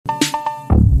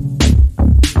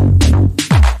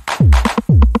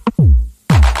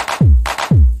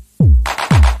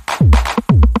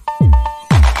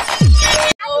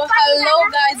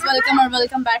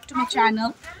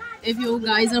channel. If you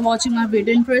guys are watching my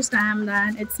video in first time,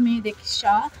 then it's me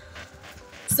Diksha.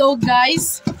 So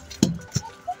guys,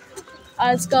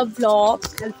 आज का vlog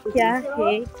क्या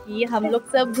है कि हम लोग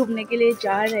सब घूमने के लिए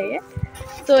जा रहे हैं.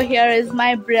 So here is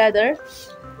my brother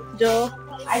जो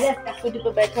स्कूटी पे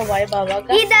बैठा हुआ है बाबा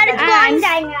का. इधर कौन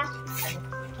जाएगा?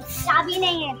 चाबी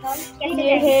नहीं है तो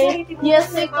ये है ये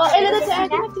से को ए ले दे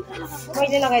कोई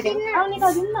दे लगा दे आओ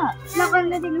निकाल दिन ना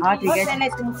लगाने दे. हां ठीक है. तो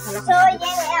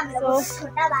ये है हम लोग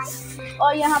छोटा भाई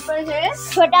और यहाँ पर है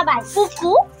छोटा भाई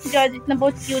पुप्पू जो जितना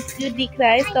बहुत क्यूट क्यूट दिख रहा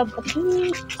है इसका.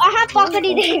 वहां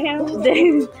पकड़ी दे.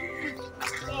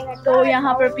 तो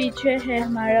यहाँ पर पीछे है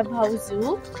हमारा भाऊजू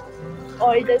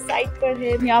और इधर साइड पर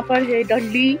है यहाँ पर है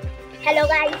डल्ली. Hello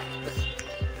guys.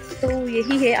 तो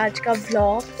यही है आज का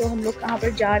व्लॉग. तो हम लोग कहाँ पर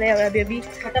जा रहे हैं और अभी अभी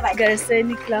घर से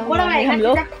निकला हुआ है हम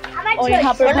लोग. और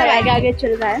यहाँ पर भाई आगे आगे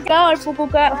चल रहा है और पुप्पू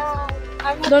का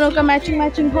दोनों का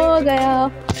मैचिंग हो गया.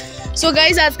 सो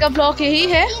गाइज आज का व्लॉग यही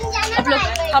है. अब लोग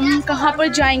हम कहाँ पर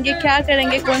जाएंगे, क्या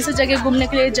करेंगे, कौन सी जगह घूमने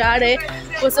के लिए जा रहे हैं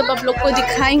वो सब आप लोग को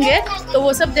दिखाएंगे. तो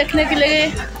वो सब देखने के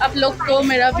लिए आप लोग को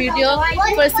मेरा वीडियो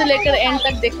फर्स्ट से लेकर एंड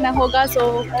तक देखना होगा.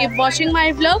 So keep watching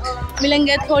my vlog.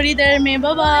 मिलेंगे थोड़ी देर में.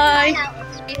 Bye bye.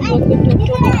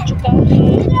 चुका है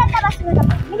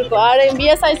आ रहे बी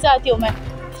एस आई से आती हूँ मैं.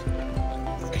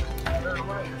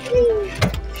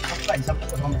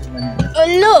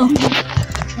 हेलो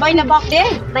भाई ना बाप दे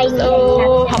भाई.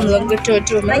 तो हम लोग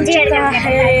टोटो में चुका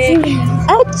है.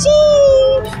 अच्छी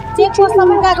चेक पोस्ट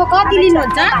नंबर का को कति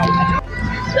लिनुहुन्छ?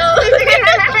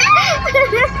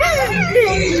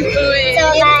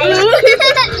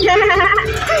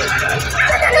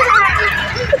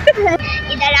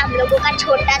 इधर हम लोगों का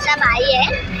छोटा सा भाई है.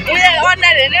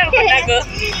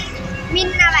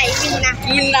 मिन्ना भाई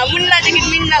मुन्ना देखिए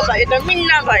मिन्ना भाई. हाँ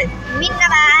मिन्ना भाई.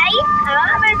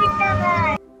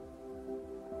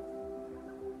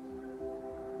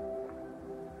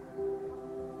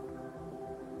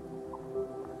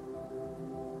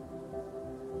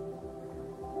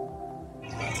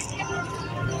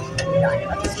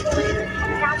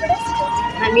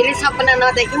 हामीले सपना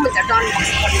नदेखि हुन्छ डन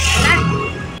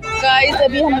गाइस.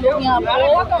 अभी हम लोग यहाँ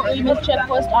पर चेक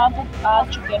पोस्ट आ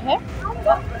चुके हैं. तो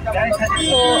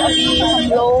अभी हम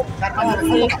लोग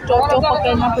से टोटो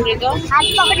पकड़ना पड़ेगा. हाथ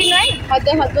पकड़ी नहीं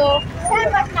हाथों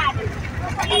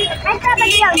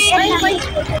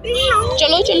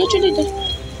चलो चलो चलो इधर.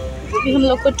 अभी हम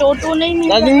लोग को टोटो नहीं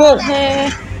मिल रहा है.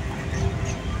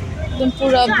 एकदम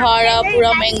पूरा भाड़ा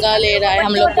पूरा महंगा ले रहा है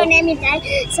हम लोग को. नहीं मिलता है.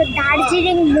 सो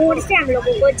दार्जिलिंग मोड़ से हम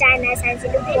लोगों को जाना है.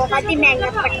 बहुत ही महंगा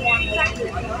पड़ रहा है.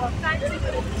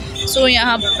 सो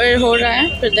यहाँ पर हो रहा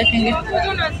है फिर देखेंगे.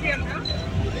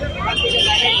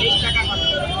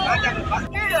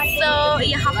 तो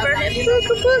यहाँ पर है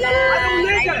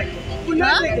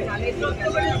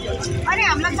अरे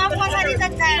हम लोग सब पसारी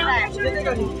तक जाएगा.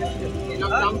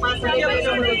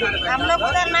 हम लोग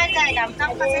उधर नहीं जाएगा. हम सब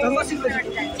पसारी.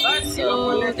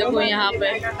 तो देखो यहाँ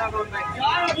पे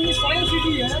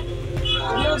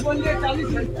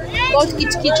बहुत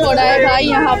किचकिच हो रहा है भाई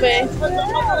यहाँ पे.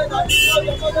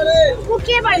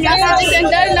 सिटी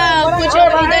सेंटर ना कुछ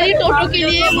इधर ही टोटो के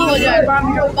लिए वो हो जाए.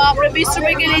 बाप रे 20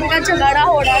 रुपए के लिए इतना झगड़ा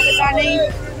हो रहा है. पता नहीं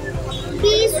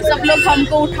सब लोग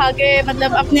हमको उठा के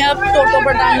मतलब अपने आप टोटो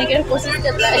पर डालने की कोशिश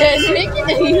कर रहा है.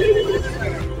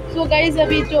 तो गाइज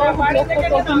अभी जो हम लोग को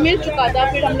टोटो मिल चुका था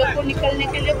फिर हम लोग को निकलने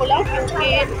के लिए बोला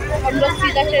क्योंकि हम लोग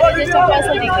सीधा चले जैसे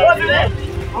पैसा निकले.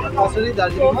 तो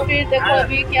फिर देखो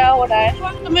अभी क्या हो रहा है.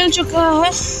 तो मिल चुका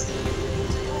है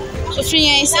तो फिर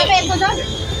यहीं से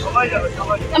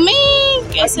अम्मी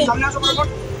कैसे तो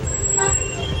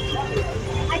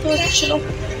चलो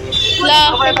ला.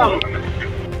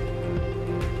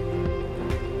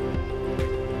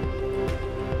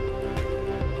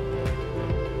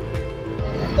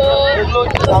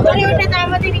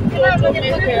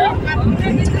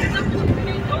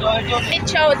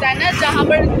 इच्छा होता है ना जहाँ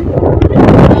पर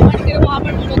वहाँ पर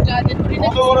हम लोग जाते थोड़ी ना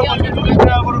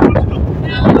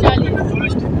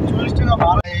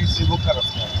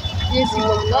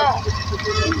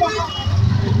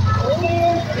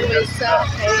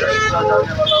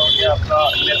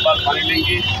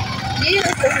ये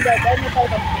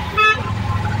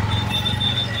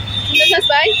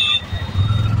नेपाल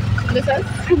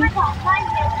भाई.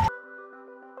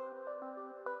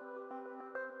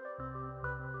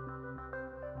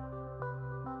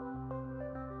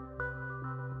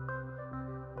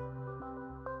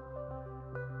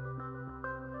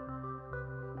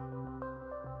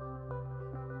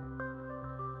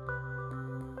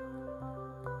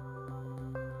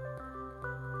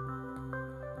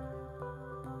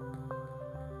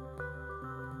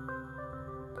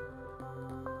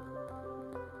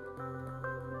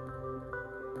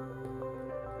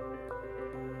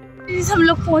 हम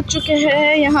लोग पहुंच चुके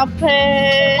हैं यहाँ पे।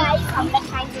 हम लोग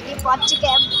साइंस सिटी पहुंच चुके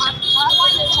हैं।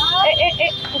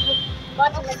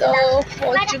 तो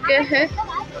पहुंच चुके हैं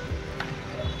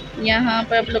यहाँ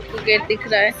पर। आप लोग को गेट दिख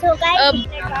रहा है। अब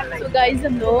तो गाइस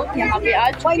हम लोग यहाँ पे आ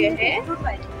चुके हैं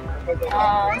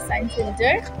साइंस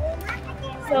सेंटर।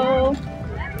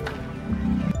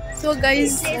 सो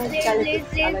गाइस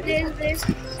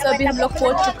अभी हम लोग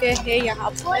पहुंच चुके हैं यहाँ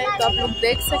पे। तो आप लोग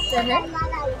देख सकते हैं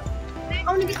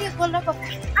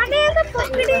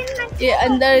ये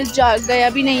अंदर गया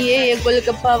भी नहीं है। ये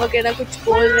गोलगप्पा वगैरह कुछ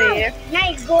बोल रहे हैं।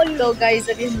 तो गाइस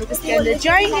अभी हम लोग इसके अंदर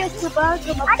जाएंगे, उसके बाद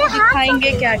हम आपको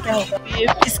दिखाएंगे क्या क्या होगा।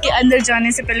 इसके अंदर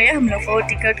जाने से पहले हम लोग को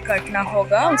टिकट काटना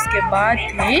होगा, उसके बाद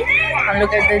ही हम लोग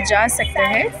अंदर जा सकते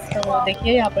हैं। तो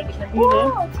देखिए यहाँ पर टिकट भी है।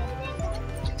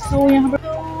 तो यहाँ पर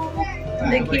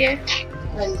देखिए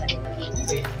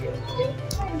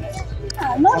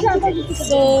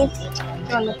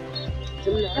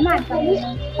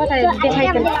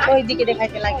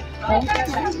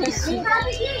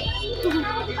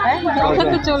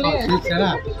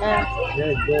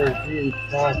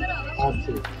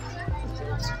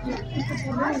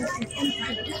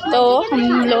तो हम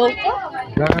लोग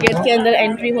गेट के अंदर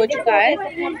एंट्री हो चुका है।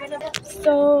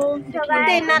 तो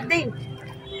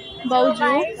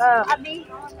बाबूजी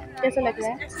कैसा लग रहा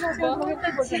है?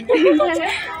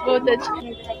 बहुत अच्छा।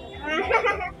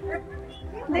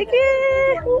 देखिए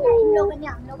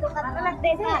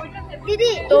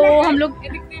दीदी तो हम लोग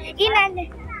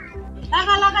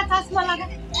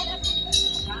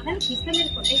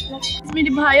मेरे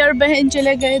भाई और बहन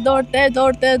चले गए दौड़ते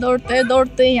दौड़ते दौड़ते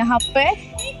दौड़ते यहाँ पे।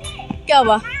 क्या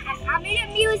हुआ?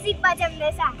 म्यूजिक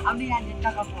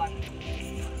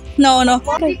नो नो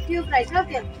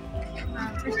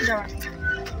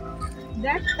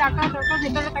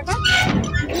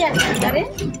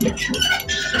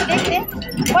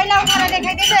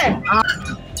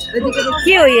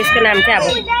के हो यसको नाम चाहिँ?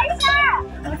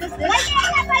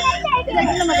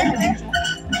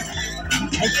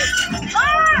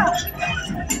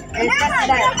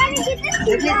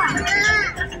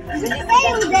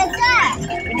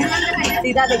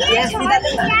 सीधा देखिए, सीधा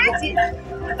देखिए।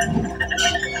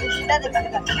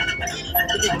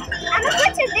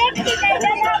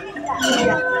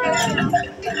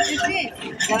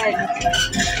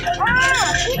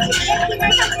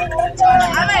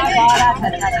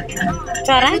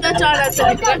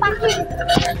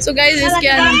 सो गाइस इसके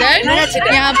अंदर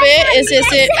यहाँ पे ऐसे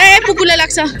ऐसे पुकुला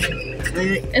लक्सा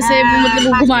ऐसे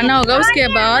मतलब घुमाना होगा। उसके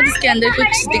बाद इसके अंदर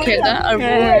कुछ दिखेगा और वो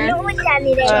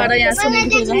सारा यहाँ से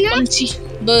दिखेगा पंछी,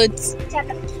 बर्ड्स।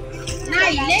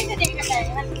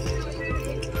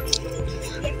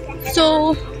 सो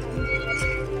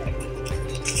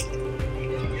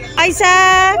ऐसा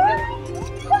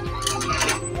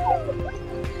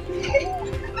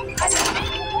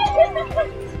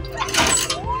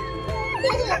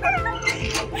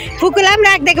फुकुला पनि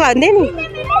राखिदिएको भए हुन्थ्यो नि।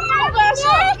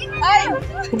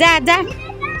 जा जा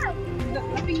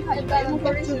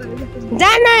जा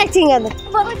न एकछिन गर्दा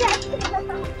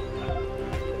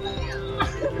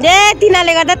ए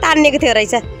तिनीहरूले गर्दा तान्नेको थियो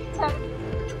रहेछ।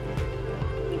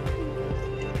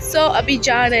 सो अभी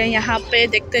जा रहे हैं यहाँ पे,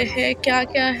 देखते हैं क्या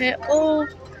क्या है। ओ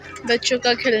बच्चों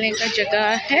का खेलने का जगह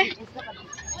है।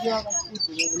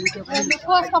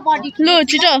 लो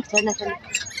छिटो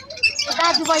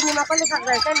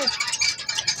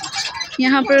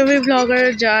यहाँ पर भी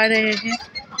ब्लॉगर जा रहे हैं।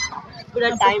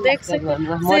 देख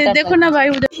सकते, देखो ना भाई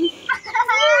उधर।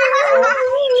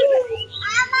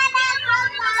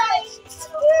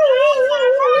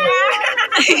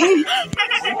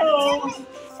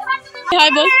 हाय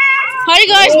बोल, हाय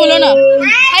गाइस बोलो ना,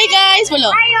 हाय गाइस बोलो।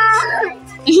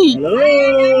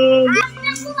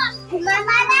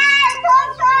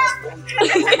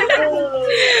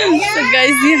 तो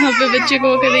गाइस यहाँ पे बच्चे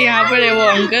को करे, यहाँ पर है वो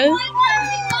अंकल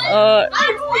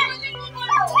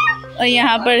और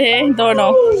यहाँ पर है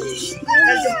दोनों।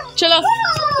 चलो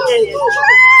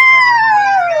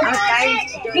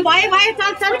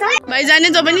भाई जाने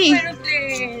तो बनी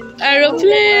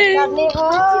एरोप्लेन।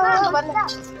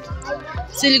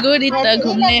 सिलगुड़ी तक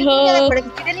घूमने हो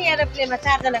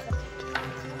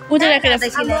उधर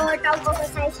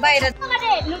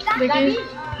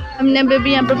हमने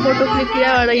बेबी यहाँ पर फोटो क्लिक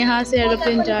किया और यहाँ से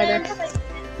एरोप्लेन जा रहा है।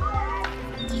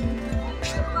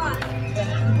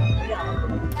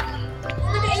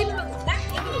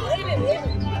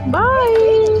 बाय।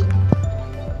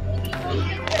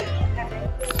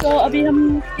 तो अभी हम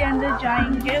इसके अंदर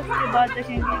जाएंगे, उसके बाद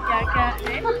देखेंगे क्या क्या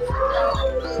है।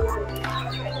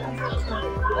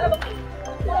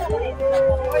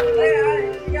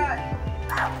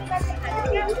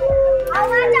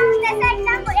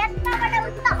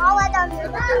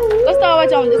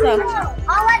 बचाऊँ जैसा।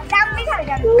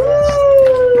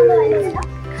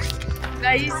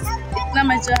 गाइस इतना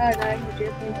मज़ा आ रहा है मुझे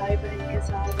अपने भाई बहन के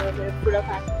साथ और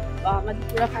मतलब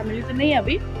पूरा फैमिली तो नहीं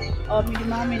अभी, और मेरी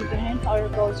माँ मेरी बहन और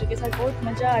बाबू के साथ बहुत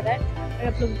मज़ा आ रहा है। और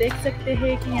आप लोग देख सकते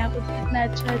हैं कि यहाँ पर कितना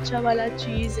अच्छा वाला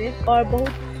चीज़ है और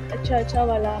बहुत अच्छा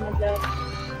वाला मतलब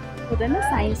होता है ना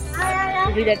साइंस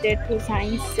रिलेटेड टू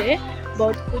साइंस से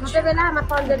बहुत कुछ मिल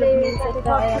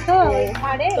सकता है आपको।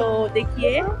 तो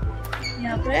देखिए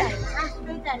यहाँ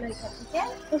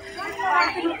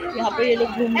पे ये लोग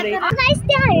घूम रहे हैं।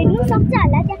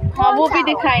 हाँ वो भी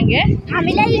दिखाएंगे।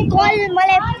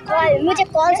 मुझे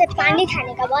कॉल से पानी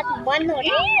खाने का बहुत मन हो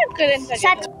रहा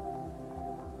है।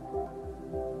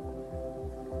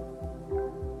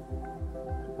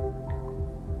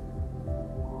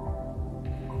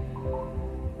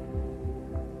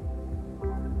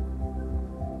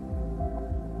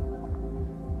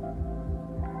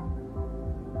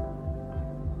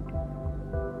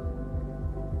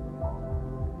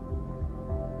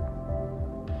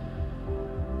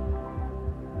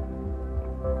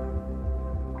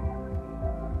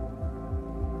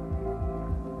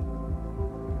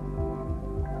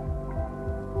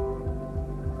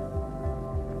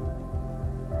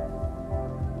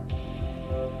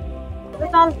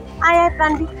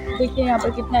 देखिए यहाँ पर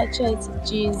कितना अच्छा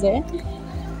चीज़ है।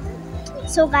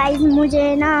 सो गाइस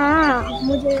मुझे ना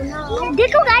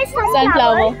देखो गाइस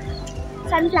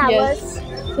सनफ्लावर्स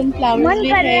भी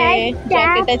है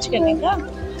जाके टच करने का।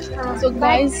 सो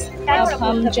गाइस अब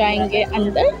हम जाएंगे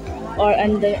अंदर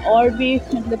और भी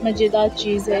मतलब मज़ेदार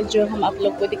चीज़ है जो हम आप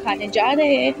लोग को दिखाने जा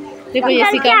रहे हैं। देखो ये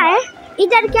क्या है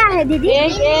इधर, क्या है दीदी?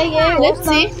 ये let's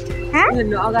see.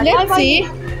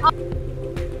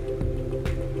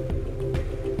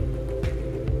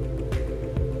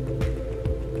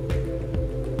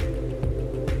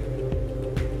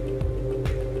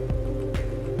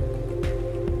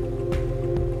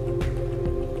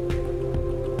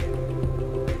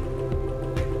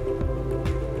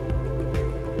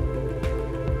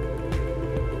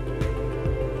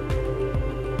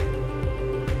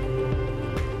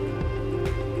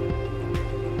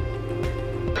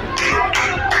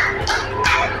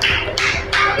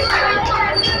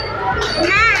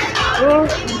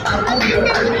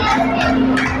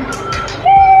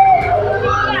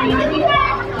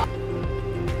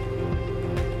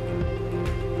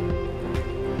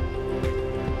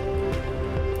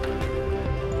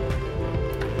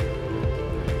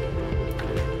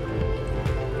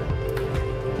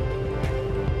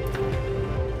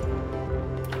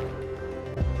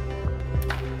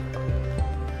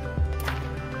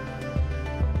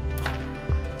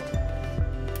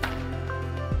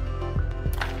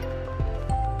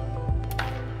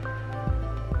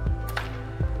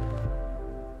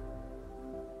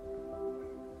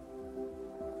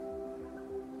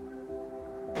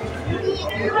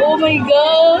 Oh my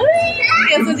God,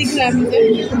 कैसा दिख रहा है मुझे?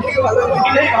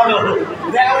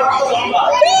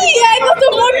 तो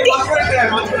मोटी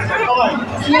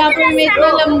यहाँ पे मैं इतना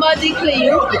लंबा दिख रही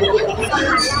हूँ।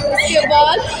 उसके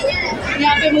बाद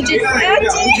यहाँ पे मुझे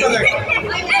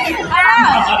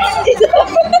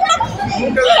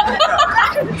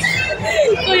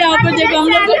तो यहाँ पर देखो हम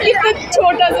लोग को कितना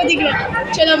छोटा सा दिख रहा है।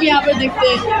 चलो अब यहाँ पर देखते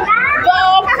हैं।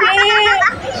 बाप रे,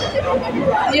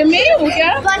 ये मैं हूँ क्या?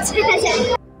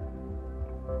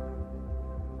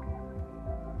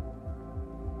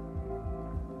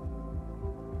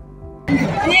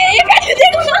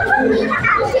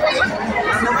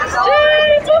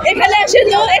 এখানে আসেন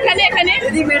তো, এখানে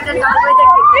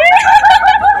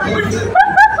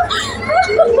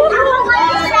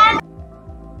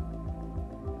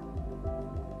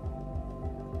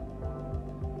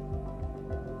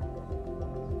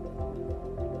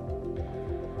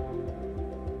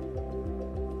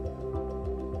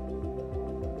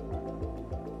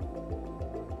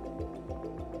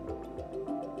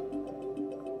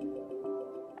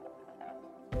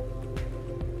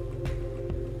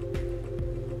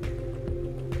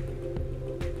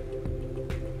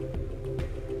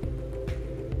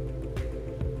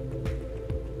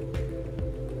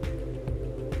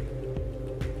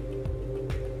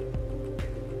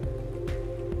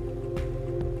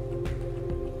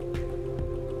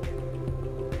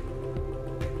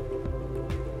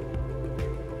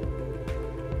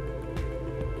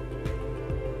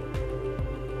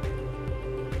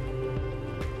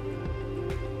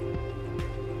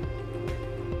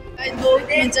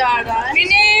मजा आ रहा है।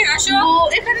 वो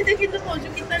এখানে দেখি তো পৌঁছো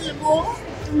কিतना वो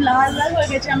लाल हो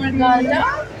गया हमारा गाल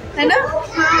है ना।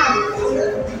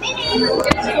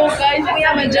 तो गाइस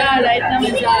इतना मजा आ रहा है, इतना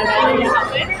मजा आ रहा है यहाँ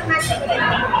पे।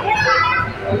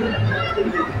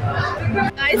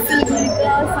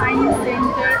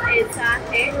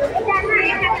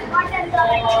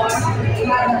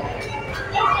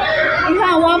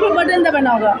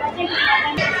 करना होगा।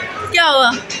 क्या हुआ?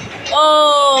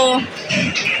 ओ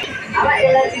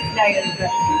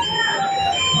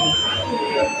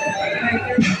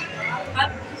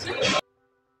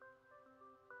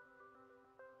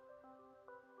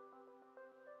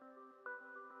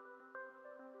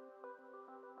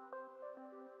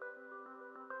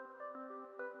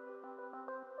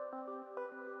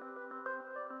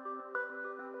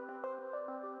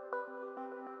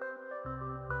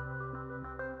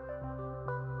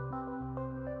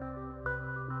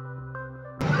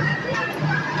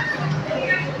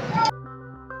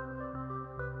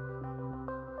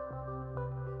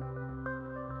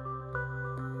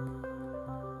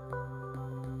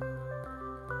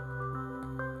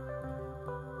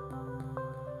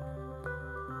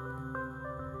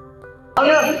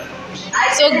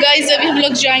सो गाइस अभी हम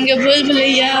लोग जाएंगे भूल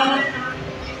भुलैया।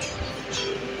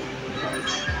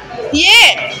 ये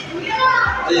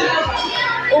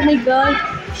ओह माय गॉड,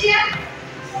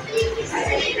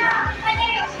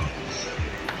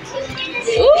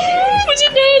 मुझे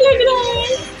डर लग रहा है।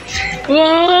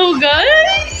 वाओ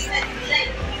गाइस,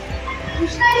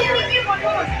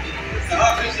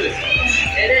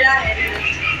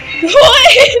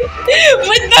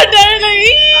 मुझे तो डर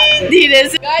लगी। धीरे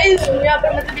से गाइस, यहाँ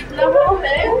पर मतलब इतना वो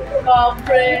है, बाप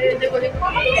रे। देखो देखो,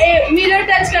 मिरर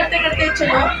टच करते करते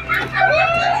चलो।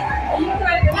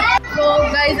 तो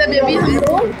गाइस अभी हम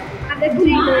लोग 3D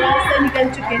से निकल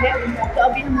चुके हैं, तो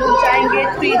अभी हम लोग जाएंगे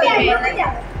 3D में।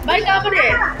 भाई कहाँ पर है?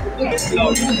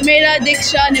 मेरा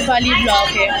दीक्षा नेपाली ब्लॉग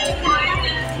है।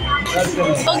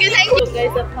 ओके थैंक यू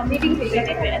गाइस, अब हम मीटिंग पे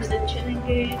अंदर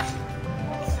चलेंगे।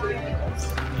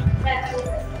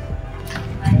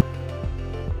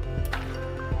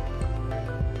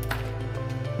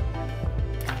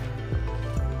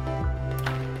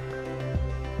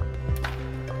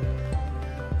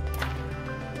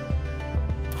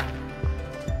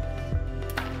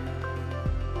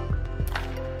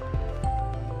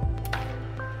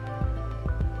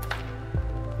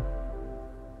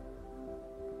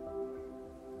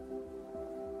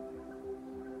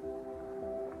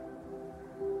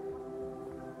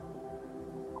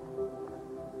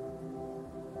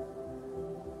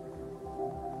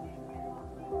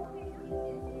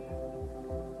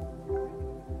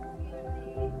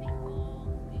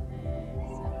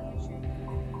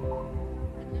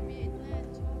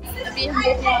 अभी हम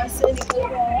लोग यहाँ से निकल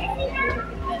रहे हैं।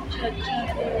 अच्छा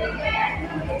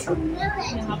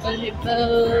यहाँ पर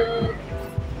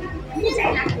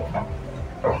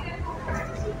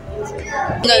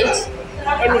गर्ल्स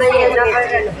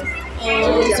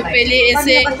तो पहले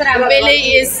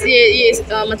इस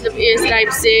मतलब इस टाइप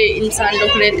से इंसान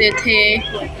लोग रहते थे।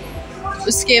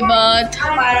 उसके बाद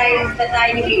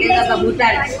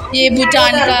ये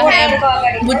भूटान का है,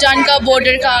 भूटान का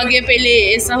बॉर्डर का आगे पहले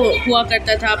ऐसा हुआ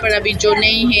करता था, पर अभी जो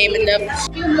नहीं है। मतलब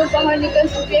हम लोग बाहर निकल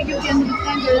चुके हैं क्योंकि हम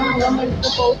इतना गर्म हुआ, मेरे को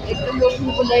बहुत एकदम लोग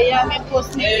बुलाया में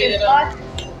पहुँचने के बाद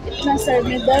इतना सर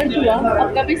में दर्द हुआ।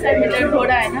 आपका भी सर में दर्द हो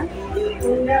रहा है ना?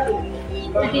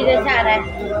 जैसे आ रहा है।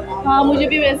 हाँ मुझे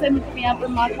भी वैसे यहाँ पर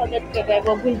माथा दर्द कर रहा है,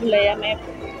 वो भूल भुलैया में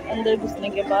अंदर घुसने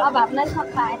के बाद। अब आप नहीं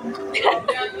सकता है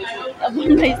अब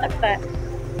नहीं सकता है।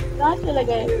 कहाँ चले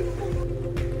गए?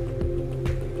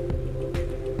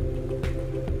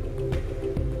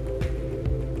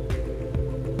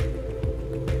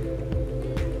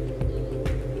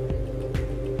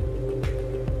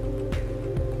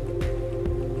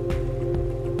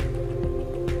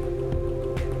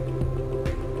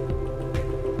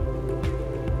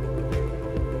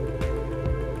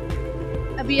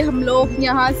 अभी हम लोग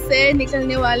यहाँ से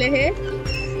निकलने वाले हैं,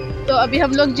 तो अभी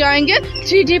हम लोग जाएंगे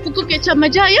 3D। पुक्कू कैसा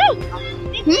मजा आया?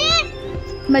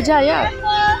 मजा आया?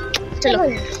 चलो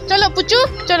चलो पुच्चू,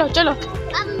 चलो चलो।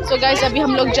 सो गाइस अभी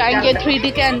हम लोग जाएंगे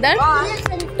 3D के अंदर,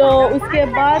 तो उसके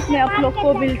बाद मैं आप लोग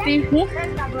को मिलती हूँ,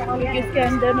 क्योंकि इसके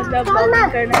अंदर मतलब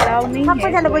ब्लॉगिंग करना अलाउ नहीं है,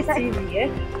 तो इसीलिए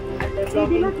अंदर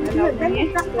ब्लॉगिंग अलाउ नहीं है।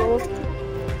 तो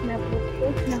मैं आप लोग को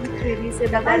 3D से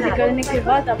बाहर निकलने के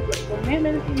बाद आप लोग को मैं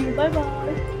मिलती हूँ। Bye bye.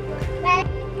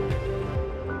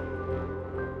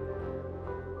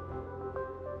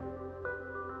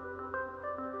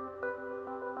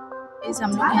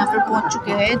 हम लोग यहाँ पर पहुँच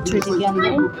चुके हैं 3D के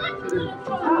अंदर।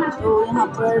 तो यहाँ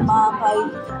पर माँ भाई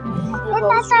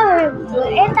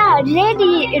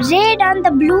रेड एंड द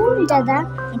ब्लू ज्यादा।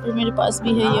 यहाँ पर मेरे पास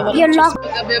भी है ये वाला।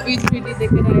 अभी 3D देख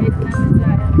रहा है,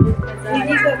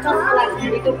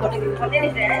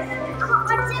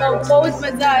 बहुत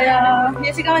मजा आया।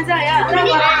 ये का मजा आया,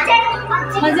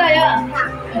 मजा आया।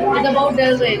 मैं तो बहुत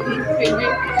डर रही थी, फिर भी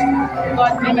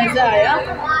बहुत में मजा आया।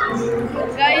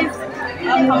 गाइस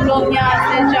अब हम लोग यहाँ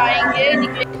से जाएंगे,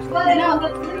 निकले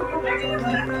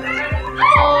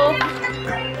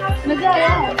मजा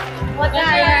आया? मजा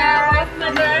आया।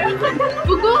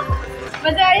 बुकु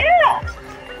मजा आया?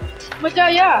 मजा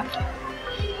आया?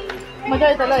 मजा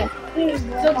आया चलो।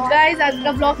 तो गाइस आज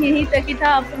का ब्लॉग यहीं तक ही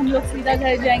था। अब हम लोग सीधा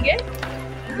घर जाएंगे।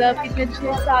 मतलब कितने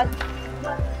 6-7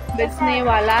 बजने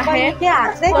वाला है।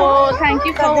 तो thank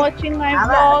you for watching my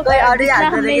blog. जितना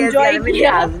हमने एंजॉय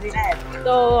किया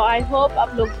तो आई होप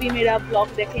आप लोग भी मेरा ब्लॉग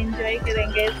देखे एंजॉय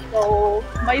करेंगे। तो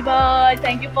bye bye,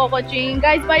 thank you for watching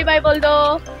guys. Bye bye बोल दो।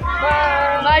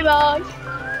 Bye bye.